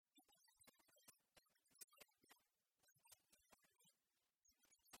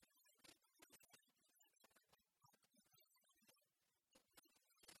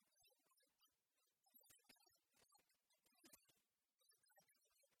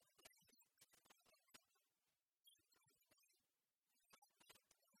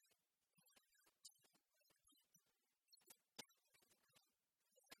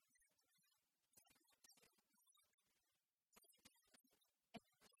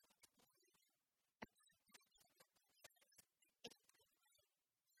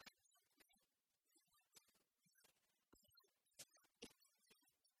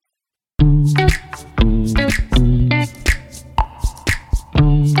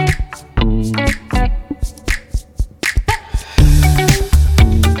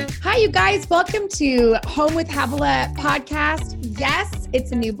Welcome to Home with Havilah podcast. Yes,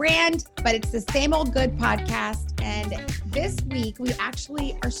 it's a new brand, but it's the same old good podcast. And this week, we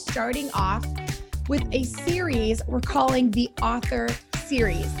actually are starting off with a series we're calling the Author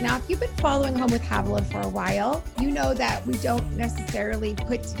Series. Now, if you've been following Home with Havilah for a while, you know that we don't necessarily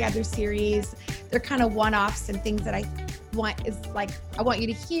put together series. They're kind of one-offs and things that I want you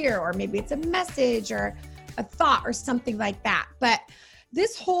to hear, or maybe it's a message or a thought or something like that. But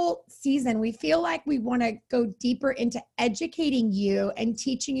this whole season, we feel like we want to go deeper into educating you and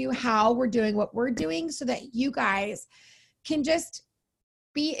teaching you how we're doing what we're doing so that you guys can just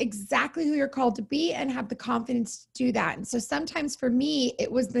be exactly who you're called to be and have the confidence to do that. And so sometimes for me,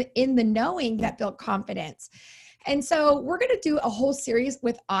 it was the knowing that built confidence. And so we're going to do a whole series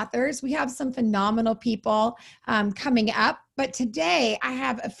with authors. We have some phenomenal people coming up. But today I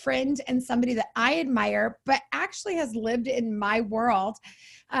have a friend and somebody that I admire, but actually has lived in my world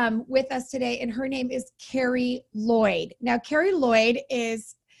with us today. And her name is Carrie Lloyd. Now, Carrie Lloyd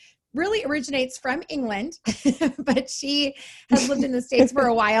really originates from England, but she has lived in the States for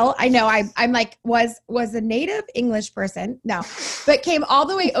a while. I know I'm like, was a native English person. No, but came all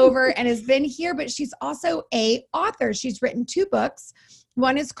the way over and has been here, but she's also a author. She's written 2 books.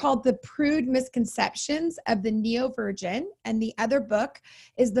 One is called The Prude Misconceptions of the Neo-Virgin, and the other book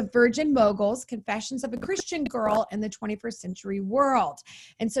is The Virgin Moguls, Confessions of a Christian Girl in the 21st Century World.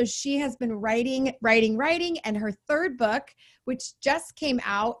 And so she has been writing, and her third book, which just came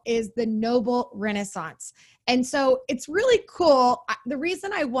out, is The Noble Renaissance. And so it's really cool. The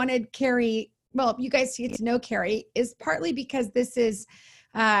reason I wanted Carrie, well, you guys get to know Carrie, is partly because this is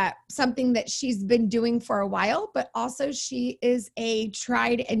something that she's been doing for a while, but also she is a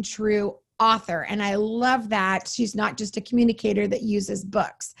tried and true author. And I love that she's not just a communicator that uses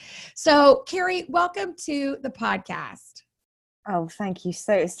books. So Carrie, welcome to the podcast. Oh, thank you.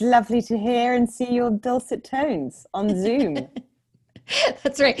 So it's lovely to hear and see your dulcet tones on Zoom.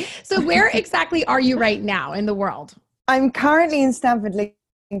 That's right. So where exactly are you right now in the world? I'm currently in Stamford,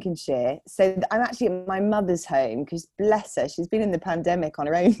 Lincolnshire. So I'm actually at my mother's home because, bless her, she's been in the pandemic on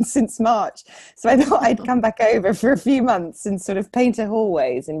her own since March. So I thought I'd come back over for a few months and sort of paint her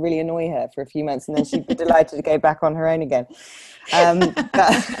hallways and really annoy her for a few months. And then she'd be delighted to go back on her own again.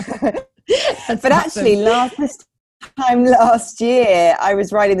 But actually, last year, I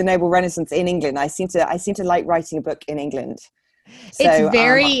was writing The Noble Renaissance in England. I seem to like writing a book in England. So, it's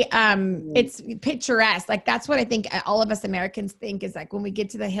very, it's picturesque. Like, that's what I think all of us Americans think is like, when we get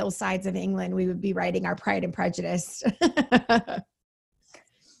to the hillsides of England, we would be writing our Pride and Prejudice.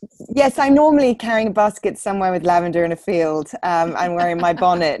 Yes, I'm normally carrying a basket somewhere with lavender in a field and wearing my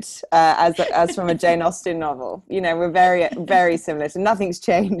bonnet as from a Jane Austen novel. You know, we're very, very similar. So nothing's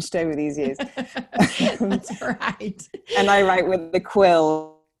changed over these years. That's right. And I write with the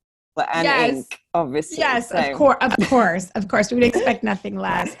quill and ink, obviously. Yes, so. Of course. We would expect nothing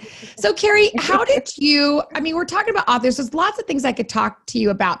less. So Carrie, how did you, we're talking about authors. There's lots of things I could talk to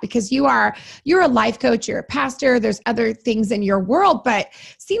you about because you're a life coach, you're a pastor, there's other things in your world, but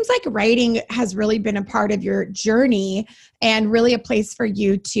seems like writing has really been a part of your journey and really a place for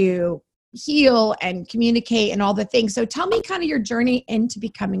you to heal and communicate and all the things. So tell me kind of your journey into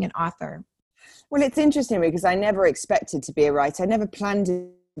becoming an author. Well, it's interesting because I never expected to be a writer. I never planned to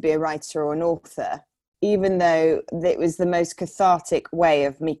be a writer or an author, even though it was the most cathartic way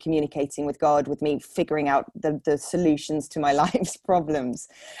of me communicating with God, with me figuring out the solutions to my life's problems.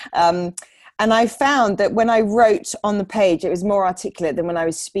 And I found that when I wrote on the page, it was more articulate than when I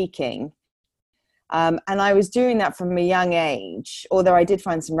was speaking. And I was doing that from a young age, although I did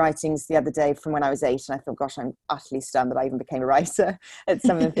find some writings the other day from when I was 8, and I thought, gosh, I'm utterly stunned that I even became a writer at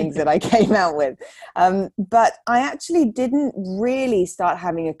some of the things that I came out with. But I actually didn't really start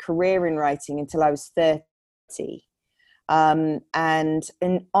having a career in writing until I was 30. And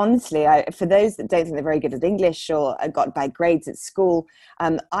honestly, for those that don't think they're very good at English or got bad grades at school,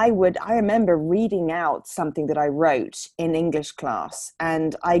 I remember reading out something that I wrote in English class,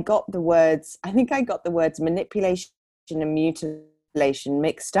 and I got the words manipulation and mutilation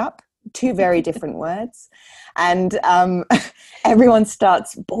mixed up, 2 very different words. And everyone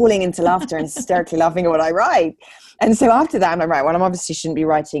starts bawling into laughter and hysterically laughing at what I write. And so after that, I'm like, right, well, I obviously shouldn't be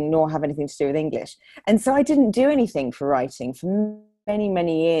writing nor have anything to do with English. And so I didn't do anything for writing for many,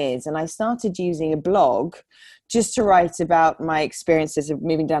 many years. And I started using a blog just to write about my experiences of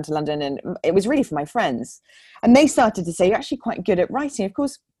moving down to London. And it was really for my friends. And they started to say, you're actually quite good at writing. Of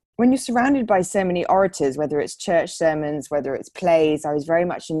course, when you're surrounded by so many orators, whether it's church sermons, whether it's plays, I was very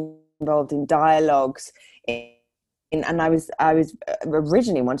much involved in dialogues, and I was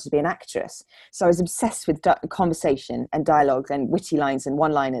originally wanted to be an actress. So I was obsessed with conversation and dialogue and witty lines and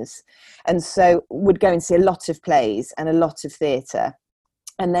one-liners. And so would go and see a lot of plays and a lot of theatre,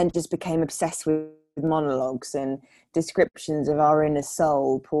 and then just became obsessed with monologues and descriptions of our inner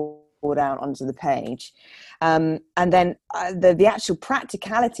soul poured out onto the page. And then the actual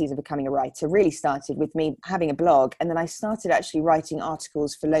practicalities of becoming a writer really started with me having a blog. And then I started actually writing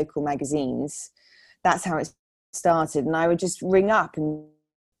articles for local magazines. That's how it started. And I would just ring up and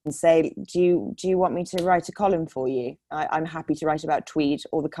say, do you want me to write a column for you? I'm happy to write about tweed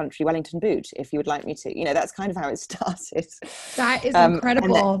or the country Wellington boot if you would like me to. You know, that's kind of how it started. That is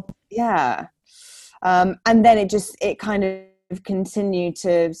incredible. And then it kind of continued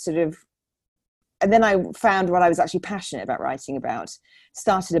to sort of, and then I found what I was actually passionate about writing about,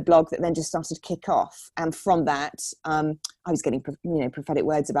 started a blog that then just started to kick off. And from that, I was getting, prophetic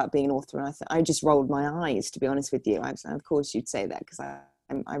words about being an author. And I just rolled my eyes, to be honest with you. Of course you'd say that, because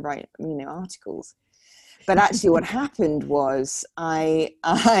I write, articles. But actually what happened was I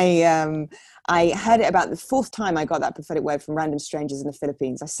heard it about the fourth time I got that prophetic word from random strangers in the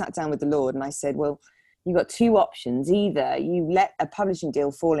Philippines. I sat down with the Lord and I said, well, you've got two options. Either you let a publishing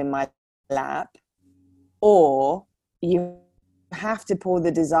deal fall in my lap, or you have to pour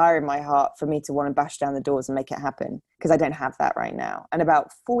the desire in my heart for me to want to bash down the doors and make it happen, because I don't have that right now. And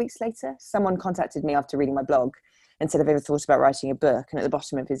about 4 weeks later, someone contacted me after reading my blog and said, have you ever thought about writing a book? And at the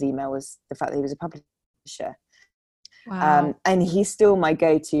bottom of his email was the fact that he was a publisher. Wow. And he's still my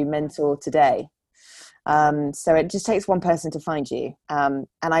go-to mentor today. So it just takes one person to find you. And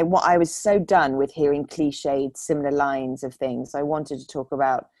I was so done with hearing cliched, similar lines of things. I wanted to talk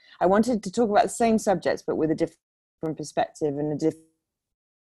about the same subjects, but with a different perspective and a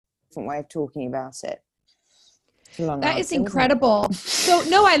different way of talking about it. That is incredible. So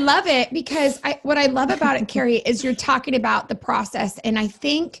no, I love it, because what I love about it, Carrie, is you're talking about the process. And I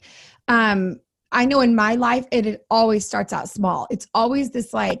think, I know in my life, it always starts out small. It's always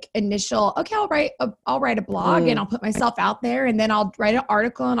this like initial, okay, I'll write a blog and I'll put myself out there, and then I'll write an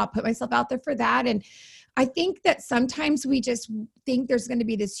article and I'll put myself out there for that. And I think that sometimes we just think there's going to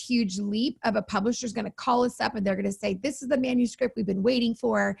be this huge leap of a publisher's going to call us up and they're going to say, this is the manuscript we've been waiting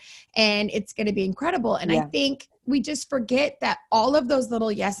for, and it's going to be incredible. And I think we just forget that all of those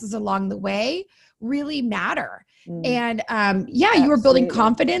little yeses along the way really matter. And you were building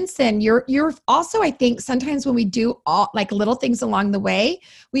confidence, and you're also, I think sometimes when we do all like little things along the way,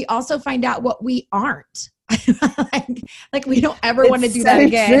 we also find out what we aren't. like we don't ever want to do that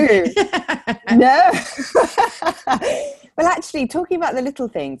again. No. Well, actually, talking about the little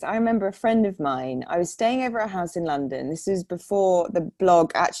things, I remember a friend of mine, I was staying over at a house in London. This was before the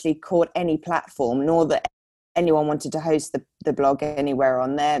blog actually caught any platform, nor that anyone wanted to host the blog anywhere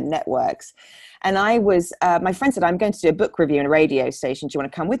on their networks. And I was, my friend said, I'm going to do a book review in a radio station. Do you want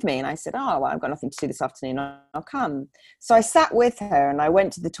to come with me? And I said, oh, well, I've got nothing to do this afternoon. I'll come. So I sat with her and I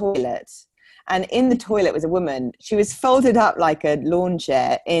went to the toilet. And in the toilet was a woman. She was folded up like a lawn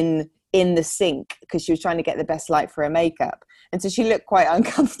chair in the sink, because she was trying to get the best light for her makeup. And so she looked quite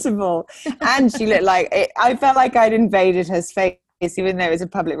uncomfortable. And she looked like, I felt like I'd invaded her space, even though it was a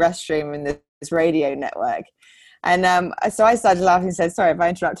public restroom in this radio network. And so I started laughing and said, sorry if I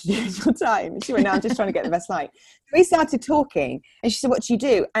interrupted you at your time. And she went, no, I'm just trying to get the best light. We started talking and she said, what do you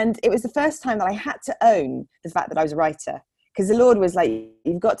do? And it was the first time that I had to own the fact that I was a writer. Because the Lord was like,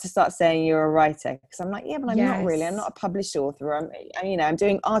 you've got to start saying you're a writer. Because I'm like, yeah, but I'm not really. I'm not a published author. I'm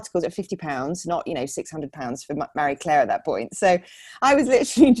doing articles at £50, not, £600 for Marie Claire at that point. So I was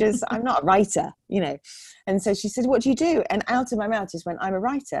literally just, I'm not a writer, And so she said, what do you do? And out of my mouth just went, I'm a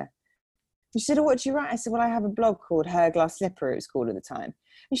writer. And she said, oh, what do you write? I said, well, I have a blog called Her Glass Slipper, it was called at the time.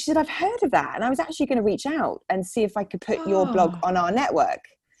 And she said, I've heard of that. And I was actually going to reach out and see if I could put your blog on our network.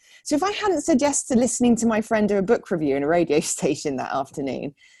 So if I hadn't said yes to listening to my friend do a book review in a radio station that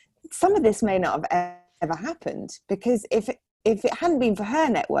afternoon, some of this may not have ever happened, because if it hadn't been for her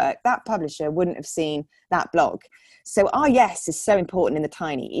network, that publisher wouldn't have seen that blog. So our yes is so important in the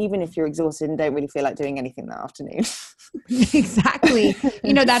tiny, even if you're exhausted and don't really feel like doing anything that afternoon. Exactly.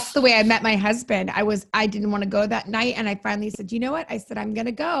 That's the way I met my husband. I didn't want to go that night. And I finally said, you know what? I said, I'm going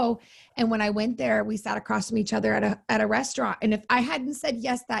to go. And when I went there, we sat across from each other at a restaurant. And if I hadn't said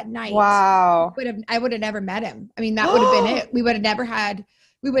yes that night, wow, I would have never met him. I mean, that would have been it. We would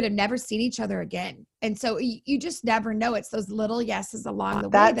have never seen each other again. And so you just never know. It's those little yeses along the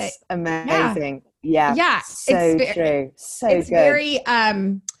way. That's amazing. Yeah. So true. So it's good. Very,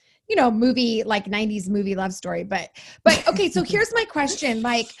 movie, like 90s movie love story. But okay. So here's my question.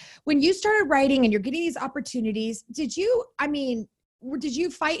 Like when you started writing and you're getting these opportunities, did you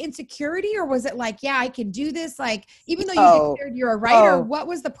fight insecurity, or was it like, yeah, I can do this? Like, even though you declared you're a writer, what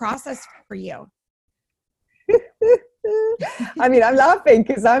was the process for you? I mean, I'm laughing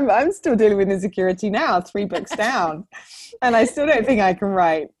because I'm still dealing with insecurity now, 3 books down, and I still don't think I can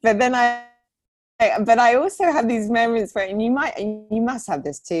write. But I also have these moments where, and you must have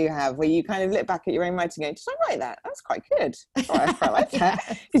this too, where you kind of look back at your own writing and go, did I write that? That's quite good. Oh, I quite like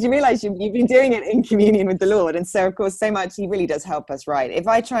that. Because you realize you've been doing it in communion with the Lord. And so, of course, so much, he really does help us write. If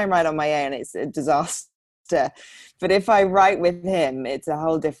I try and write on my own, it's a disaster. But if I write with him, it's a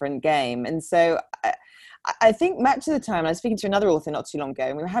whole different game. And so I think much of the time, I was speaking to another author not too long ago,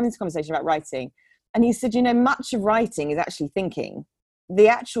 and we were having this conversation about writing. And he said, much of writing is actually thinking. The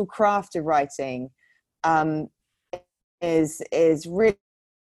actual craft of writing is really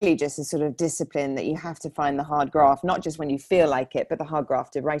just a sort of discipline that you have to find the hard graft, not just when you feel like it, but the hard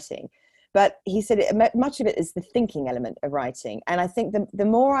graft of writing. But he said much of it is the thinking element of writing. And I think the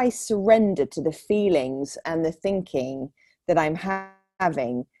more I surrender to the feelings and the thinking that I'm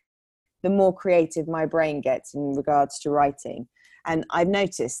having, the more creative my brain gets in regards to writing. And I've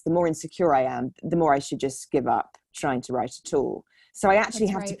noticed the more insecure I am, the more I should just give up trying to write at all. So I actually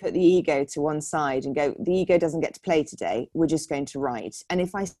have to put the ego to one side and go, the ego doesn't get to play today. We're just going to write. And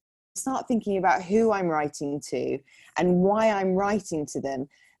if I start thinking about who I'm writing to and why I'm writing to them,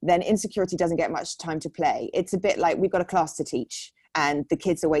 then insecurity doesn't get much time to play. It's a bit like we've got a class to teach and the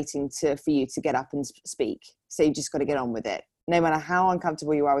kids are waiting for you to get up and speak. So you just got to get on with it. No matter how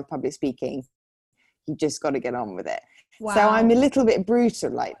uncomfortable you are with public speaking, you just got to get on with it. Wow. So I'm a little bit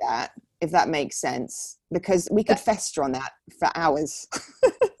brutal like that, if that makes sense, because we could fester on that for hours.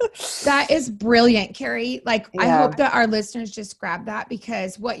 That is brilliant, Carrie. Like, yeah. I hope that our listeners just grab that,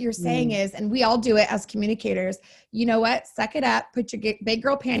 because what you're saying is, and we all do it as communicators, you know what? Suck it up, put your big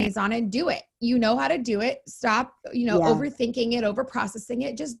girl panties on and do it. You know how to do it. Stop, overthinking it, over processing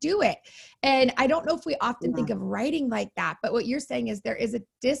it, just do it. And I don't know if we often think of writing like that, but what you're saying is there is a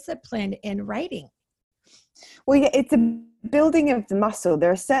discipline in writing. Well, yeah, it's a building of the muscle. There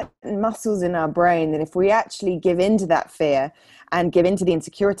are certain muscles in our brain that if we actually give into that fear and give into the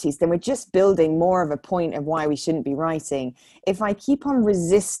insecurities, then we're just building more of a point of why we shouldn't be writing. If I keep on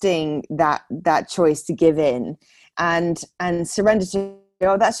resisting that choice to give in and surrender to,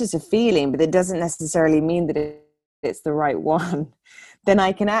 that's just a feeling, but it doesn't necessarily mean that it's the right one, then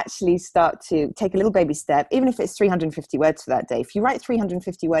I can actually start to take a little baby step, even if it's 350 words for that day. If you write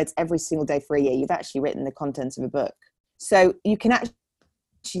 350 words every single day for a year, you've actually written the contents of a book. So you can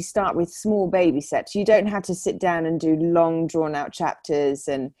actually start with small baby steps. You don't have to sit down and do long drawn out chapters.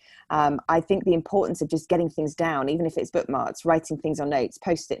 And I think the importance of just getting things down, even if it's bookmarks, writing things on notes,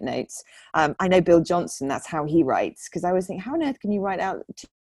 post-it notes. I know Bill Johnson, that's how he writes, because I always think, how on earth can you write out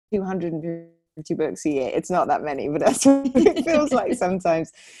 250 books a year? It's not that many, but that's what it feels like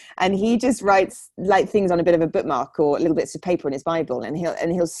sometimes. And he just writes like things on a bit of a bookmark or little bits of paper in his Bible, and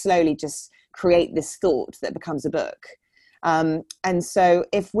he'll slowly just create this thought that becomes a book. And so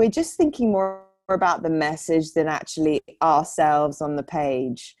if we're just thinking more about the message than actually ourselves on the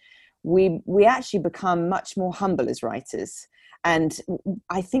page, we actually become much more humble as writers. And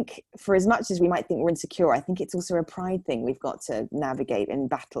I think for as much as we might think we're insecure, I think it's also a pride thing we've got to navigate and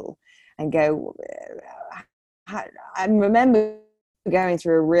battle and go. I remember going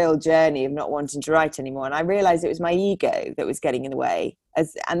through a real journey of not wanting to write anymore. And I realized it was my ego that was getting in the way.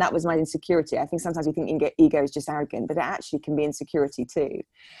 And that was my insecurity. I think sometimes we think ego is just arrogant, but it actually can be insecurity too.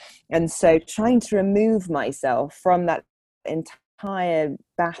 And so trying to remove myself from that entire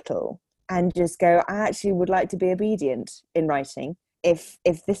battle and just go, I actually would like to be obedient in writing. If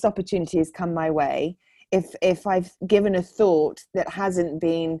this opportunity has come my way, if I've given a thought that hasn't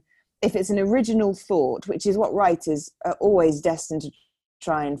been, if it's an original thought, which is what writers are always destined to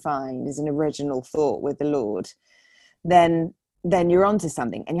try and find, is an original thought with the Lord, then you're onto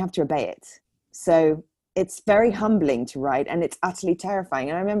something and you have to obey it. So it's very humbling to write, and it's utterly terrifying.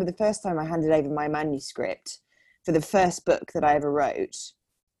 And I remember the first time I handed over my manuscript for the first book that I ever wrote,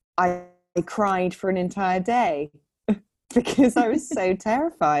 I cried for an entire day because I was so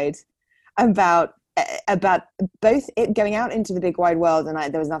terrified about both it going out into the big wide world, and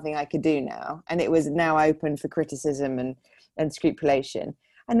there was nothing I could do now, and it was now open for criticism and scrupulation,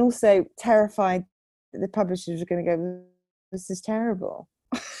 and also terrified that the publishers were going to go, this is terrible.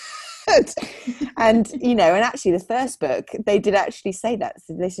 and actually the first book, they did actually say that.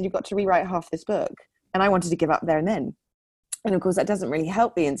 So they said, you've got to rewrite half this book. And I wanted to give up there and then. And of course that doesn't really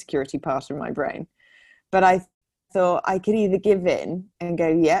help the insecurity part of my brain. But I thought I could either give in and go,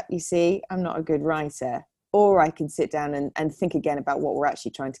 yeah, you see, I'm not a good writer, or I can sit down and think again about what we're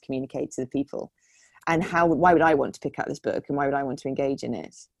actually trying to communicate to the people. and why would I want to pick up this book, and why would I want to engage in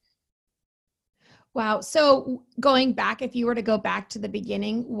it? Wow. So going back, if you were to go back to the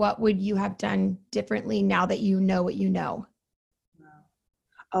beginning, what would you have done differently now that you know what you know?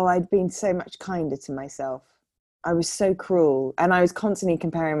 Oh, I'd been so much kinder to myself. I was so cruel, and I was constantly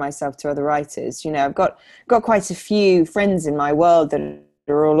comparing myself to other writers. You know, I've got quite a few friends in my world that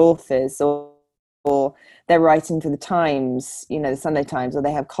are all authors, or they're writing for the Times, you know, the Sunday Times, or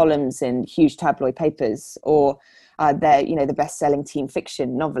they have columns in huge tabloid papers, or they're, you know, the best-selling teen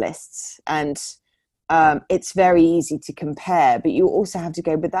fiction novelists. And it's very easy to compare, but you also have to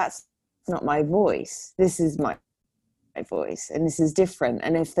go, but that's not my voice. This is my voice, and this is different.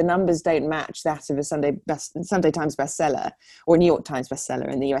 And if the numbers don't match that of a Sunday Times bestseller or a New York Times bestseller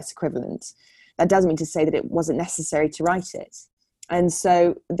in the US equivalent, that doesn't mean to say that it wasn't necessary to write it. And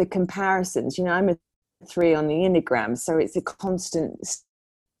so the comparisons, you know, I'm a 3 on the Enneagram, so it's a constant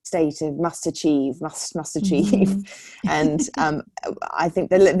state of must achieve. Mm-hmm. And I think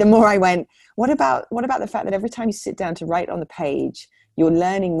the more I went, what about the fact that every time you sit down to write on the page, you're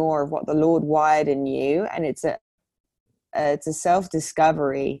learning more of what the Lord wired in you, and it's a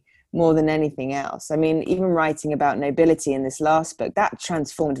self-discovery more than anything else. I mean, even writing about nobility in this last book, that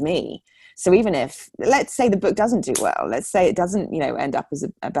transformed me. So even if, let's say the book doesn't do well, let's say it doesn't, you know, end up as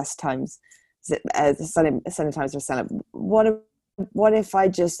a best times, Sunday Times bestseller, what if I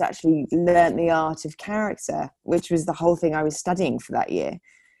just actually learnt the art of character, which was the whole thing I was studying for that year?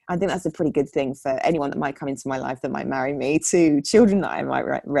 I think that's a pretty good thing for anyone that might come into my life that might marry me, to children that I might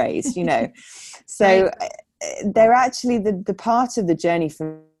raise, you know. So right. They're actually the part of the journey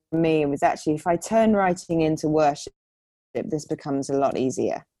for me was actually, if I turn writing into worship, this becomes a lot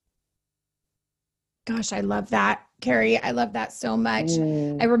easier. Gosh, I love that, Carrie. I love that so much.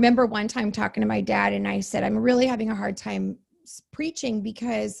 I remember one time talking to my dad, and I said, I'm really having a hard time preaching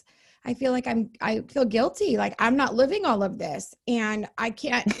because I feel like I feel guilty. Like I'm not living all of this, and I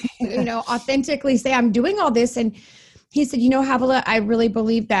can't, you know, authentically say I'm doing all this. And he said, you know, Havilah, I really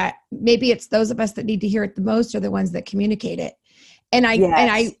believe that maybe it's those of us that need to hear it the most are the ones that communicate it. And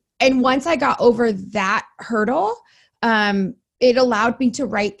and once I got over that hurdle, it allowed me to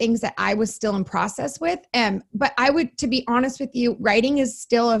write things that I was still in process with. But to be honest with you, writing is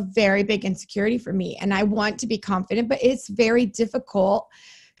still a very big insecurity for me. And I want to be confident, but it's very difficult.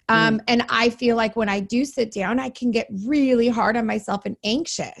 And I feel like when I do sit down, I can get really hard on myself and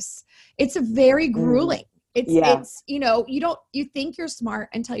anxious. It's very grueling. It's, you know, you think you're smart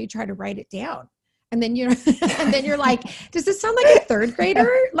until you try to write it down. And then you're like, does this sound like a third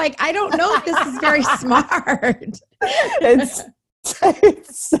grader? Like, I don't know if this is very smart. It's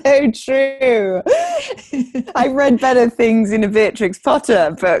so true. I've read better things in a Beatrix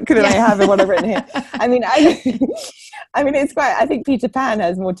Potter book than I have in what I've written here. I mean, it's quite, I think Peter Pan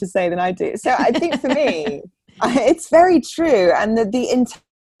has more to say than I do. So I think for me, it's very true. And the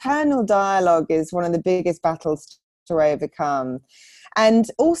internal dialogue is one of the biggest battles to overcome. And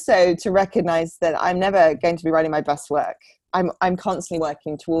also to recognize that I'm never going to be writing my best work. I'm constantly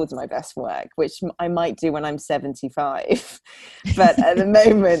working towards my best work, which I might do when I'm 75. But at the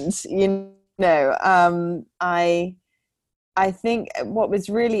moment, you know, I think what was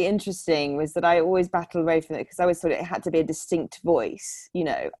really interesting was that I always battled away from it because I always thought it had to be a distinct voice, you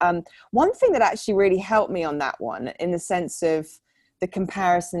know. One thing that actually really helped me on that one, in the sense of the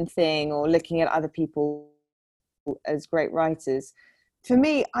comparison thing or looking at other people as great writers, for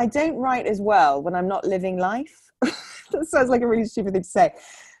me, I don't write as well when I'm not living life. That sounds like a really stupid thing to say.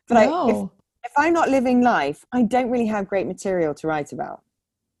 But no. If I'm not living life, I don't really have great material to write about.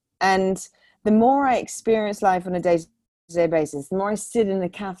 And the more I experience life on a day-to-day basis, the more I sit in a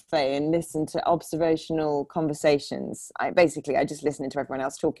cafe and listen to observational conversations. I just listen to everyone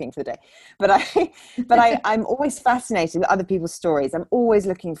else talking for the day. But I'm always fascinated with other people's stories. I'm always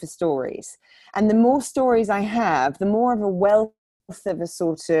looking for stories. And the more stories I have, the more of a wealth of a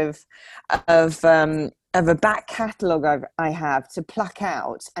sort of a back catalogue I have to pluck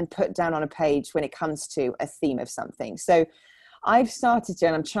out and put down on a page when it comes to a theme of something. So I've started to,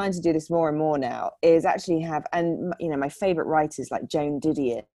 and I'm trying to do this more and more now, is actually have, and you know, my favorite writers like Joan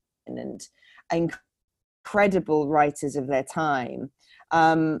Didion and incredible writers of their time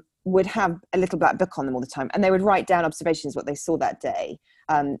would have a little black book on them all the time, and they would write down observations, what they saw that day,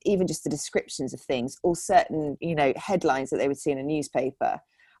 even just the descriptions of things, or certain, you know, headlines that they would see in a newspaper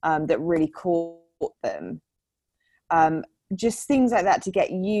that really caught them. Just things like that to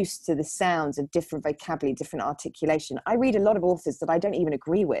get used to the sounds of different vocabulary, different articulation. I read a lot of authors that I don't even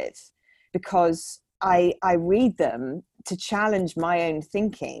agree with because I read them to challenge my own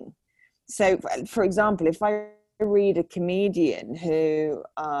thinking. So, for example, if I read a comedian who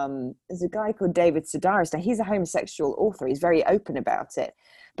is a guy called David Sedaris. Now, he's a homosexual author. He's very open about it.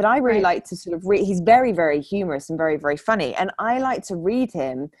 But I really like to sort of read. He's very, very humorous and very, very funny. And I like to read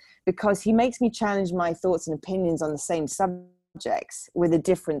him because he makes me challenge my thoughts and opinions on the same subjects with a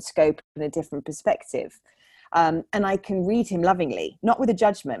different scope and a different perspective. And I can read him lovingly, not with a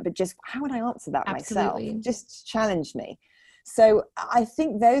judgment, but just how would I answer that myself? Just challenge me. So I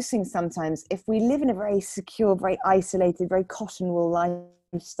think those things sometimes, if we live in a very secure, very isolated, very cotton wool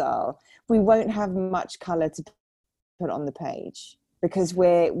lifestyle, we won't have much colour to put on the page because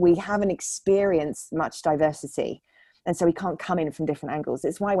we haven't experienced much diversity. And so we can't come in from different angles.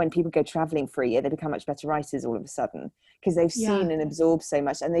 It's why when people go traveling for a year, they become much better writers all of a sudden because they've seen and absorbed so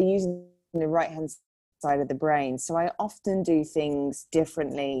much, and they're using the right-hand side of the brain. So I often do things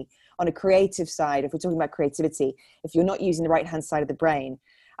differently on a creative side. If we're talking about creativity, if you're not using the right hand side of the brain,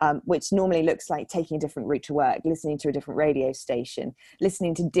 which normally looks like taking a different route to work, listening to a different radio station,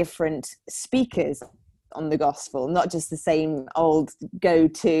 listening to different speakers on the gospel, not just the same old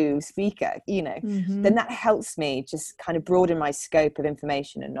go-to speaker, then that helps me just kind of broaden my scope of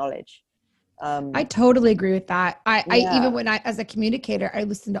information and knowledge. I totally agree with that. I even when as a communicator, I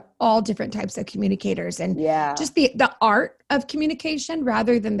listen to all different types of communicators and just the art of communication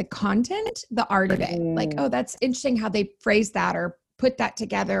rather than the content, the art of it. Like, oh, that's interesting how they phrase that or put that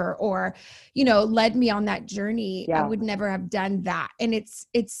together or, led me on that journey. I would never have done that. And it's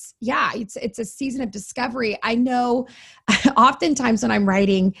a season of discovery. I know oftentimes when I'm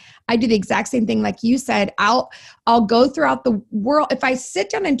writing, I do the exact same thing. Like you said, I'll go throughout the world. If I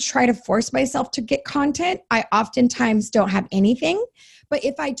sit down and try to force myself to get content, I oftentimes don't have anything. But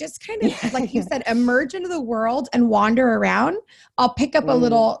if I just kind of, like you said, emerge into the world and wander around, I'll pick up a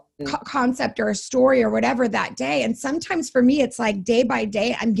little concept or a story or whatever that day. And sometimes for me, it's like day by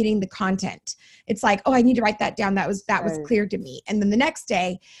day, I'm getting the content. It's like, oh, I need to write that down. That was clear to me. And then the next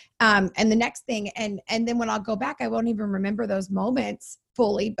day, and the next thing. And then when I'll go back, I won't even remember those moments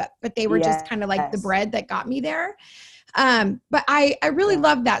fully, but they were just kind of like the bread that got me there. But I really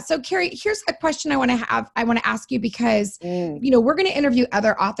love that. So Carrie, here's a question I want to ask you because, we're going to interview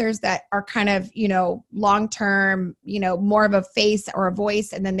other authors that are kind of, long-term, more of a face or a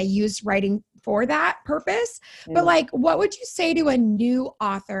voice, and then they use writing for that purpose. But like, what would you say to a new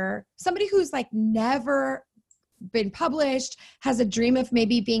author, somebody who's like never been published, has a dream of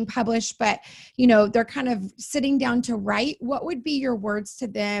maybe being published, but they're kind of sitting down to write? What would be your words to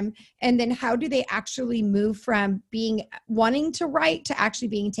them? And then how do they actually move from wanting to write to actually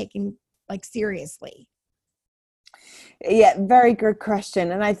being taken like seriously? Yeah, very good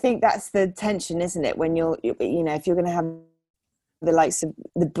question. And I think that's the tension, isn't it? When if you're going to have the likes of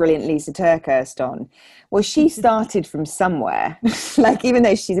the brilliant Lisa TerKeurst on. Well, she started from somewhere, like even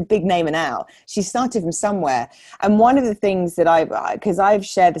though she's a big name now, she started from somewhere. And one of the things that because I've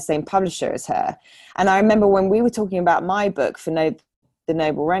shared the same publisher as her. And I remember when we were talking about my book for the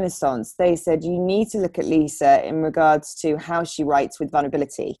Noble Renaissance, they said, you need to look at Lisa in regards to how she writes with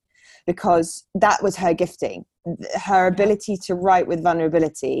vulnerability, because that was her gifting. Her ability to write with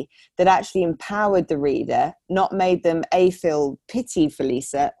vulnerability that actually empowered the reader, not made them feel pity for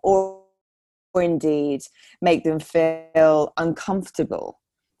Lisa or indeed make them feel uncomfortable.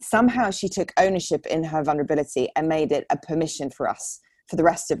 Somehow she took ownership in her vulnerability and made it a permission for the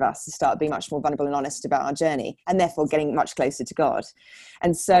rest of us to start being much more vulnerable and honest about our journey, and therefore getting much closer to God.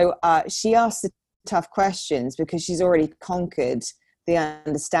 And so she asked the tough questions because she's already conquered the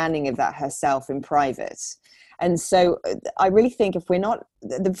understanding of that herself in private. And so I really think if we're not,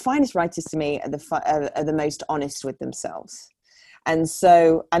 the finest writers to me are the most honest with themselves. And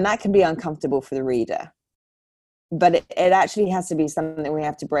that can be uncomfortable for the reader, but it actually has to be something we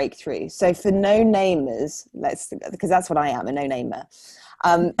have to break through. So for no-namers, because that's what I am, a no-namer,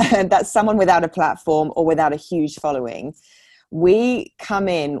 that's someone without a platform or without a huge following. We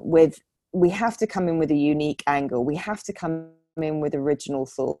have to come in with a unique angle. We have to come in with original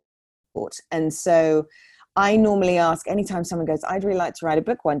thought. And so I normally ask, anytime someone goes, I'd really like to write a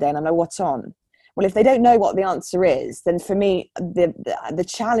book one day, and I'm like, what's on? Well, if they don't know what the answer is, then for me, the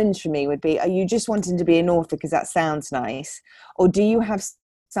challenge for me would be, are you just wanting to be an author because that sounds nice? Or do you have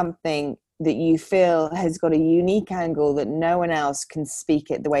something that you feel has got a unique angle that no one else can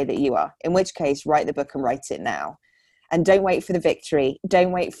speak it the way that you are? In which case, write the book and write it now. And don't wait for the victory.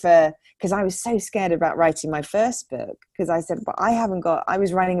 Don't wait because I was so scared about writing my first book, because I said, but I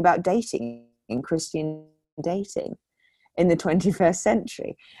was writing about dating and Christian dating in the 21st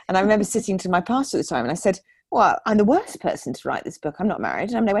century. And I remember sitting to my pastor at the time and I said, well, I'm the worst person to write this book. I'm not married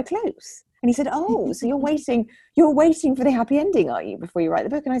and I'm nowhere close. And he said, oh, so you're waiting for the happy ending, are you, before you write the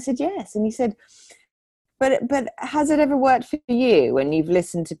book? And I said, yes. And he said, But has it ever worked for you when you've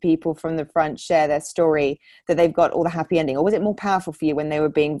listened to people from the front share their story that they've got all the happy ending? Or was it more powerful for you when they were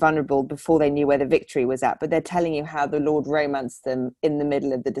being vulnerable before they knew where the victory was at, but they're telling you how the Lord romanced them in the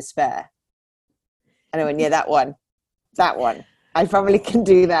middle of the despair? And I went, yeah, that one. I probably can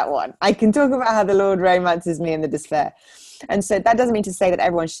do that one. I can talk about how the Lord romances me in the despair. And so that doesn't mean to say that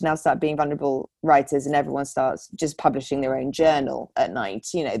everyone should now start being vulnerable writers and everyone starts just publishing their own journal at night.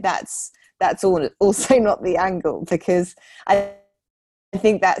 You know, that's also not the angle, because I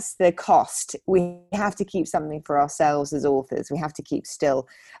think that's the cost. We have to keep something for ourselves as authors. We have to keep still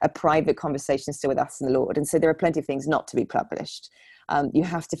a private conversation still with us and the Lord. And so there are plenty of things not to be published. You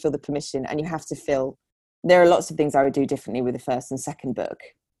have to feel the permission, and you have to feel there are lots of things I would do differently with the first and second book.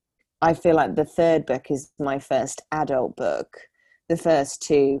 I feel like the third book is my first adult book. The first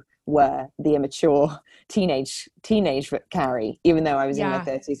two were the immature teenage Carrie, even though I was in my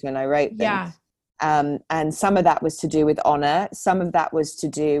 30s when I wrote them. And some of that was to do with honor. Some of that was to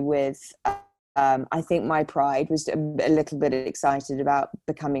do with, I think my pride was a little bit excited about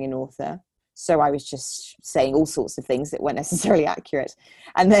becoming an author. So I was just saying all sorts of things that weren't necessarily accurate.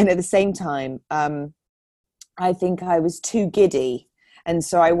 And then at the same time, I think I was too giddy. And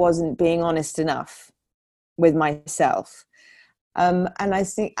so I wasn't being honest enough with myself. And I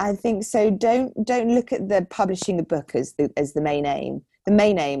think so. Don't look at the publishing the book as the main aim. The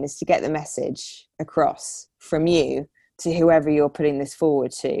main aim is to get the message across from you to whoever you're putting this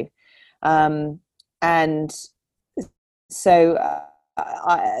forward to. And so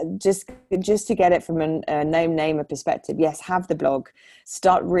just to get it from a namer perspective, yes, have the blog,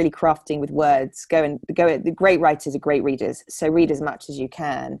 start really crafting with words, go. The great writers are great readers, so read as much as you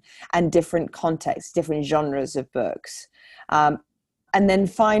can, and different contexts, different genres of books, and then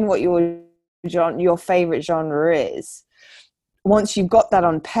find what your favorite genre is. Once you've got that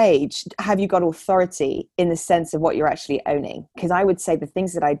on page, have you got authority in the sense of what you're actually owning? Because I would say the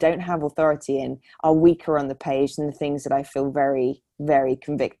things that I don't have authority in are weaker on the page than the things that I feel very, very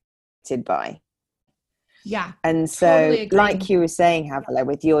convicted by. Yeah. And so, totally like you were saying, Havilah,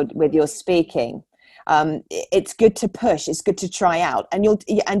 with your speaking, it's good to push. It's good to try out, and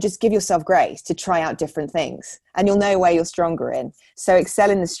just give yourself grace to try out different things, and you'll know where you're stronger in. So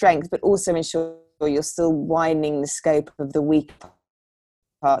excel in the strengths, but also ensure you're still widening the scope of the weak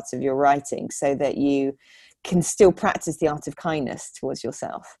parts of your writing so that you can still practice the art of kindness towards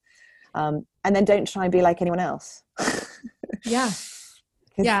yourself. And then don't try and be like anyone else. Yeah.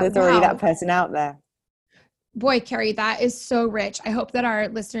 Because there's already that person out there. Boy, Carrie, that is so rich. I hope that our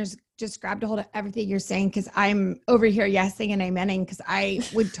listeners just grabbed a hold of everything you're saying, because I'm over here yesing and amening, because I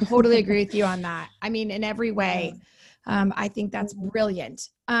would totally agree with you on that. I mean, in every way. I think that's brilliant.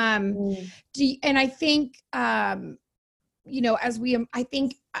 And I think, I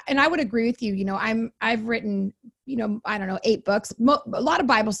think, and I would agree with you, I've written, I don't know, 8 books, a lot of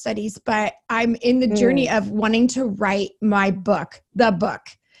Bible studies, but I'm in the journey of wanting to write my book, the book.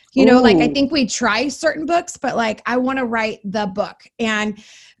 Like I think we try certain books, but like I want to write the book. And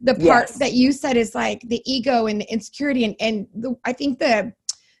the part that you said is like the ego and the insecurity. I think the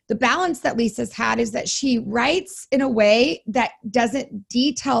balance that Lisa's had is that she writes in a way that doesn't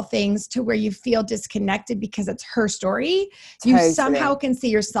detail things to where you feel disconnected because it's her story. Totally. You somehow can see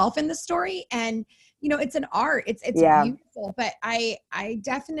yourself in the story, and it's an art. It's beautiful. But I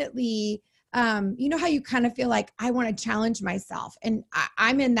definitely, how you kind of feel like I want to challenge myself, and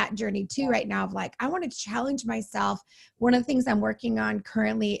I'm in that journey too right now of like I want to challenge myself. One of the things I'm working on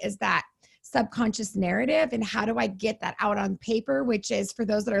currently is that subconscious narrative, and how do I get that out on paper, which is, for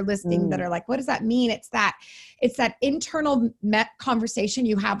those that are listening that are like, what does that mean? It's that internal conversation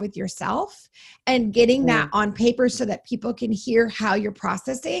you have with yourself, and getting that on paper so that people can hear how you're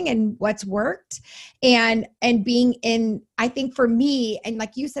processing and what's worked, and being in, I think for me, and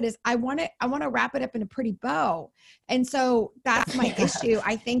like you said, is I want to wrap it up in a pretty bow. And so that's my issue,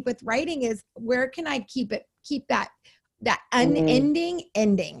 I think, with writing, is where can I keep that unending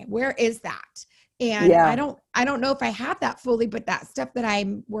ending? Where is that? And I don't know if I have that fully, but that's stuff that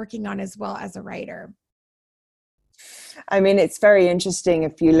I'm working on as well as a writer. I mean, it's very interesting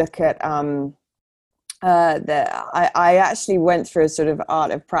if you look at I actually went through a sort of art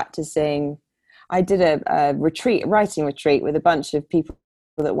of practicing. I did a writing retreat with a bunch of people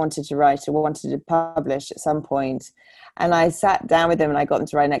that wanted to write or wanted to publish at some point. And I sat down with them and I got them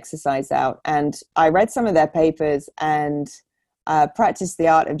to write an exercise out. And I read some of their papers and practiced the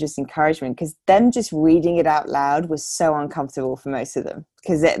art of just encouragement, because them just reading it out loud was so uncomfortable for most of them,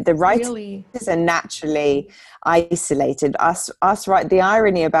 because the writers are naturally isolated. The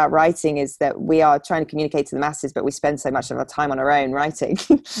irony about writing is that we are trying to communicate to the masses, but we spend so much of our time on our own writing.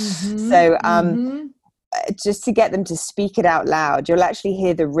 So just to get them to speak it out loud. You'll actually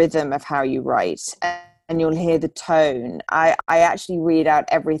hear the rhythm of how you write, and you'll hear the tone. I actually read out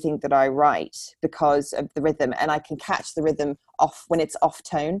everything that I write because of the rhythm, and I can catch the rhythm off when it's off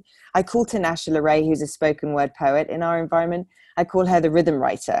tone. I call Tinashe LeRae, who's a spoken word poet in our environment, I call her the rhythm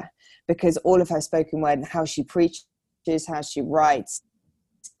writer, because all of her spoken word and how she preaches, how she writes,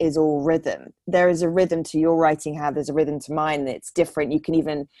 is all rhythm. There is a rhythm to your writing, how there's a rhythm to mine. It's different. You can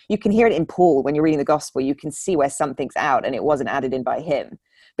hear it in Paul when you're reading the gospel. You can see where something's out and it wasn't added in by him,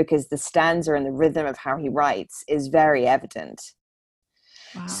 because the stanza and the rhythm of how he writes is very evident.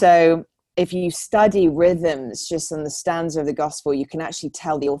 Wow. So if you study rhythms just on the stanza of the gospel, you can actually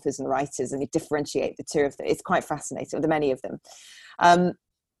tell the authors and writers, and you differentiate the two of them. It's quite fascinating, the many of them.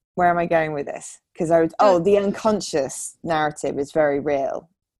 Where am I going with this? Because the unconscious narrative is very real.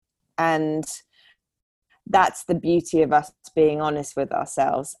 And that's the beauty of us being honest with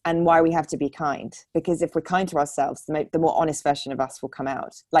ourselves, and why we have to be kind. Because if we're kind to ourselves, the more honest version of us will come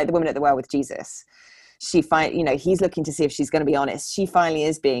out. Like the woman at the well with Jesus. He's looking to see if she's going to be honest. She finally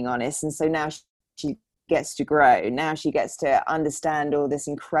is being honest. And so now she gets to grow. Now she gets to understand all this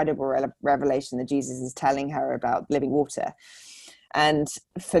incredible revelation that Jesus is telling her about living water. And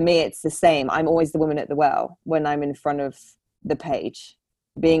for me, it's the same. I'm always the woman at the well when I'm in front of the page,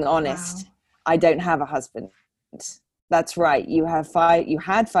 being honest. Wow. I don't have a husband. That's right. You had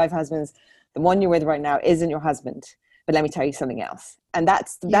 5 husbands. The one you're with right now isn't your husband. But let me tell you something else. And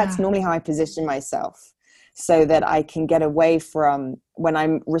that's normally how I position myself, so that I can get away from, when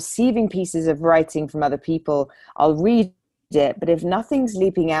I'm receiving pieces of writing from other people, I'll read it, but if nothing's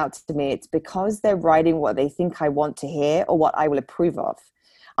leaping out to me, it's because they're writing what they think I want to hear or what I will approve of.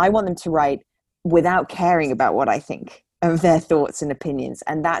 I want them to write without caring about what I think of their thoughts and opinions.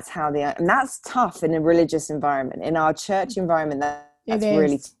 And that's and that's tough in a religious environment. In our church environment, that's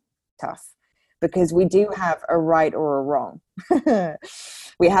really tough, because we do have a right or a wrong.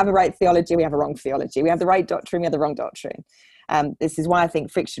 We have a right theology, we have a wrong theology. We have the right doctrine, we have the wrong doctrine. This is why I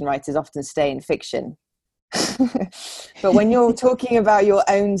think fiction writers often stay in fiction. But when you're talking about your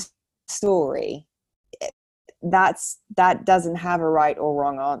own story, that doesn't have a right or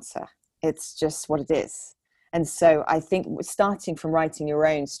wrong answer. It's just what it is. And so I think starting from writing your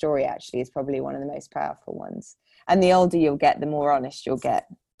own story actually is probably one of the most powerful ones. And the older you'll get, the more honest you'll get,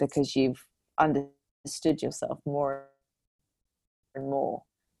 because you've understood yourself more and more.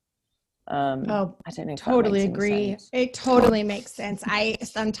 I don't know. Totally agree. It totally makes sense. I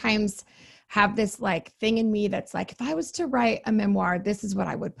sometimes have this thing in me that's like, if I was to write a memoir, this is what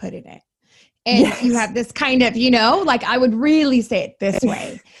I would put in it. And yes. You have this kind of, I would really say it this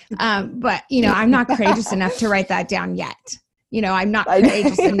way. But, I'm not courageous enough to write that down yet. I'm not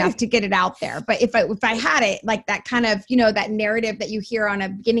courageous enough to get it out there. But if I had it, like that kind of, that narrative that you hear on a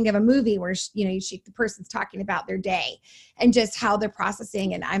beginning of a movie where, the person's talking about their day and just how they're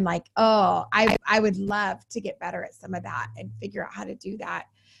processing. And I'm like, oh, I would love to get better at some of that and figure out how to do that.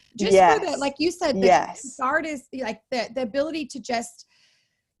 Just for the, like you said, the artist, like the ability to just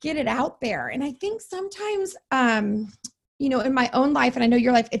get it out there. And I think sometimes, in my own life, and I know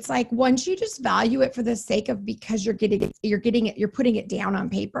your life, it's like once you just value it for the sake of, because you're putting it down on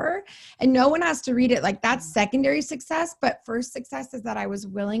paper, and no one has to read it. Like that's secondary success, but first success is that I was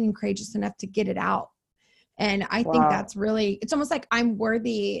willing and courageous enough to get it out. And I think that's really, it's almost like I'm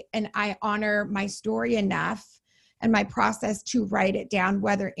worthy and I honor my story enough and my process to write it down,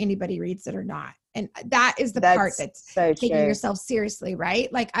 whether anybody reads it or not. And that is the part that's so taking yourself seriously,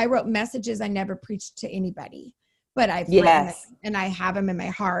 right? Like I wrote messages I never preached to anybody, but I've written them and I have them in my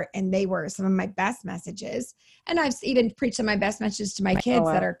heart, and they were some of my best messages. And I've even preached some of my best messages to my kids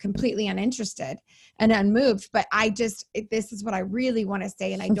that are completely uninterested and unmoved. But this is what I really want to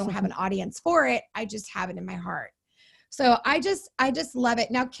say, and I don't have an audience for it. I just have it in my heart. So I just love it.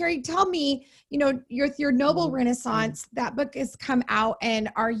 Now, Carrie, tell me, your Noble Renaissance, that book has come out, and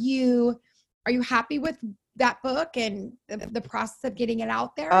are you happy with that book and the process of getting it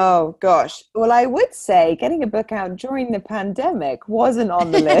out there? Oh gosh. Well, I would say getting a book out during the pandemic wasn't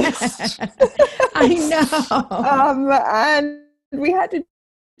on the list. I know. And we had to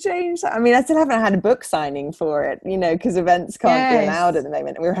change. I mean, I still haven't had a book signing for it, because events can't be allowed at the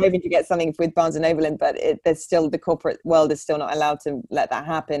moment. We were hoping to get something with Barnes and Noble, but there's still, the corporate world is still not allowed to let that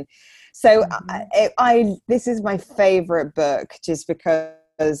happen. So this is my favorite book, just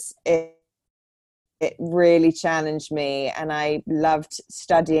because it really challenged me, and I loved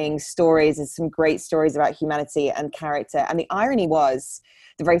studying stories. There's some great stories about humanity and character. And the irony was,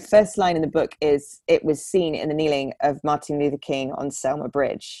 the very first line in the book is, it was seen in the kneeling of Martin Luther King on Selma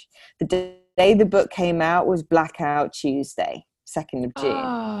Bridge. The day the book came out was Blackout Tuesday, 2nd of June.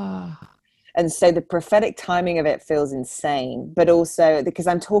 Oh. And so the prophetic timing of it feels insane, but also because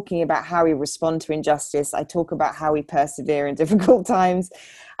I'm talking about how we respond to injustice. I talk about how we persevere in difficult times.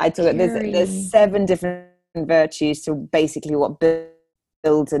 I talk about there's 7 different virtues to basically what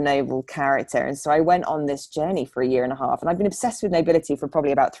builds a noble character. And so I went on this journey for a year and a half, and I've been obsessed with nobility for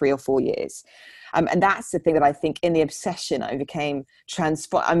probably about 3 or 4 years. And that's the thing that I think in the obsession I became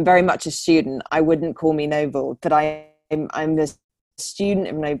transformed. I'm very much a student. I wouldn't call me noble, but I'm the student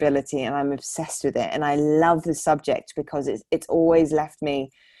of nobility, and I'm obsessed with it. And I love the subject because it's always left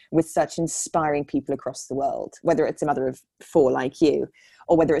me with such inspiring people across the world, whether it's a mother of 4 like you,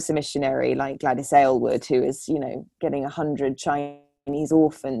 or whether it's a missionary like Gladys Aylward, who is, getting 100 Chinese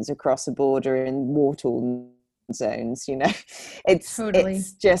orphans across a border in war-torn zones.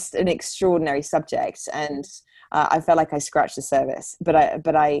 It's just an extraordinary subject, and I felt like I scratched the surface. But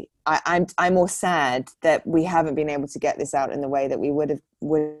I'm more sad that we haven't been able to get this out in the way that we would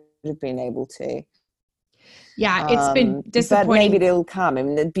have been able to. Yeah, it's been disappointing. But maybe it'll come. I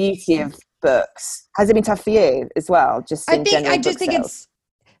mean, the beauty of books. Has it been tough for you as well?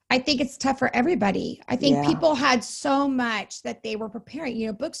 I think it's tough for everybody. I think people had so much that they were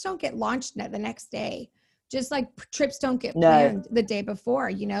preparing. Books don't get launched the next day. Just like trips don't get planned the day before,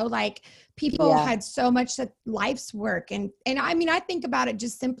 like people had so much life's work. And I mean, I think about it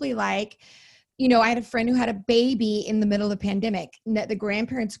just simply like, I had a friend who had a baby in the middle of the pandemic. The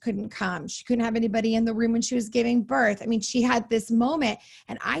grandparents couldn't come. She couldn't have anybody in the room when she was giving birth. I mean, she had this moment.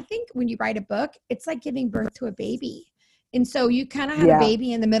 And I think when you write a book, it's like giving birth to a baby. And so you kind of had a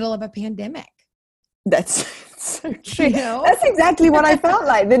baby in the middle of a pandemic. That's so true. That's exactly what I felt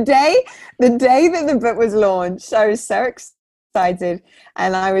like. The day that the book was launched, I was so excited,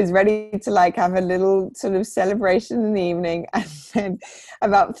 and I was ready to have a little sort of celebration in the evening. And then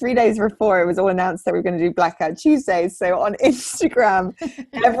about 3 days before, it was all announced that we were going to do Blackout Tuesdays. So on Instagram,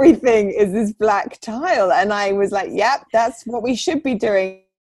 everything is this black tile. And I was like, yep, that's what we should be doing.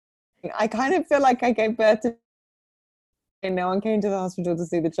 I kind of feel like I gave birth to and no one came to the hospital to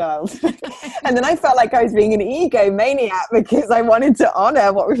see the child. And then I felt like I was being an egomaniac because I wanted to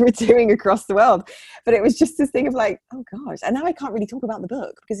honor what we were doing across the world. But it was just this thing of oh gosh. And now I can't really talk about the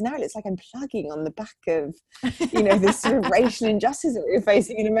book because now it's like I'm plugging on the back of, this sort of racial injustice that we're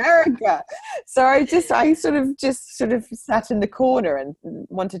facing in America. So I sort of sat in the corner and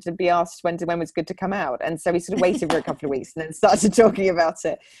wanted to be asked when was good to come out. And so we sort of waited for a couple of weeks and then started talking about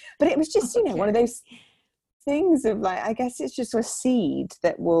it. But it was just, one of those things of I guess it's just a seed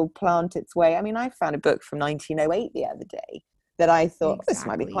that will plant its way. I mean, I found a book from 1908 the other day that I thought this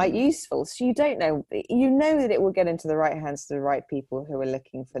might be quite useful. So you don't know, that it will get into the right hands to the right people who are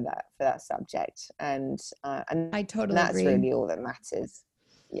looking for that subject. And I totally that's agree. really all that matters.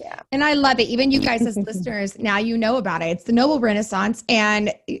 Yeah. And I love it. Even you guys as listeners, now you know about it. It's the Noble Renaissance.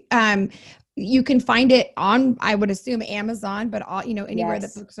 And you can find it on, I would assume, Amazon, but anywhere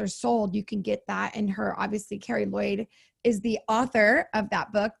that books are sold, you can get that. And obviously, Carrie Lloyd is the author of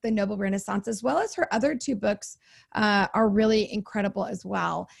that book, The Noble Renaissance, as well as her other 2 books are really incredible as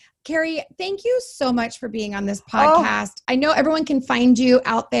well. Carrie, thank you so much for being on this podcast. I know everyone can find you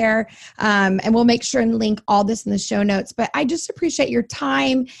out there, and we'll make sure and link all this in the show notes, but I just appreciate your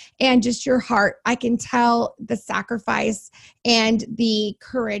time and just your heart. I can tell the sacrifice and the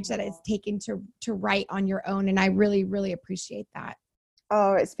courage that it's taken to write on your own, and I really, really appreciate that.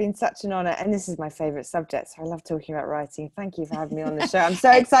 Oh, it's been such an honor, and this is my favorite subject, so I love talking about writing. Thank you for having me on the show. I'm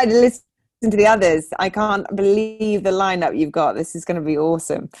so excited to listen to the others. I can't believe the lineup you've got. This is going to be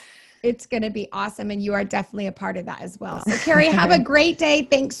awesome. It's going to be awesome, and you are definitely a part of that as well. So, Carrie, have a great day.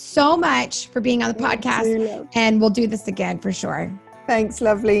 Thanks so much for being on the podcast, and we'll do this again for sure. Thanks,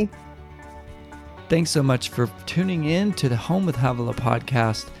 lovely. Thanks so much for tuning in to the Home with Havilah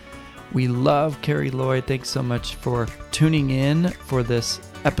podcast. We love Carrie Lloyd. Thanks so much for tuning in for this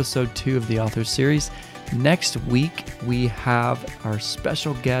episode 2 of the author series. Next week, we have our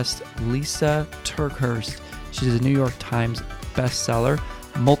special guest, Lisa TerKeurst. She's a New York Times bestseller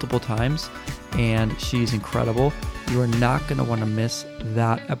multiple times, and she's incredible. You are not going to want to miss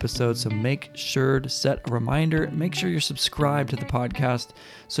that episode, so make sure to set a reminder. Make sure you're subscribed to the podcast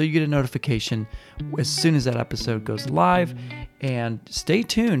so you get a notification as soon as that episode goes live. And stay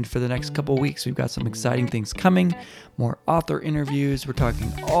tuned for the next couple of weeks. We've got some exciting things coming, more author interviews. We're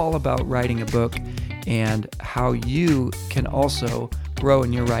talking all about writing a book and how you can also grow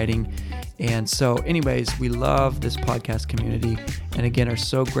in your writing. And so anyways, we love this podcast community, and again, are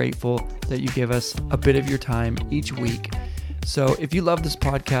so grateful that you give us a bit of your time each week. So if you love this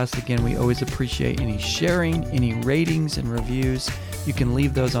podcast, again, we always appreciate any sharing, any ratings and reviews. You can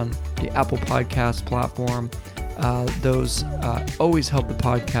leave those on the Apple Podcast platform. Those always help the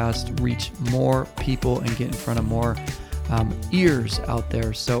podcast reach more people and get in front of more ears out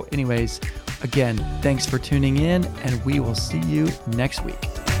there. So anyways, again, thanks for tuning in, and we will see you next week.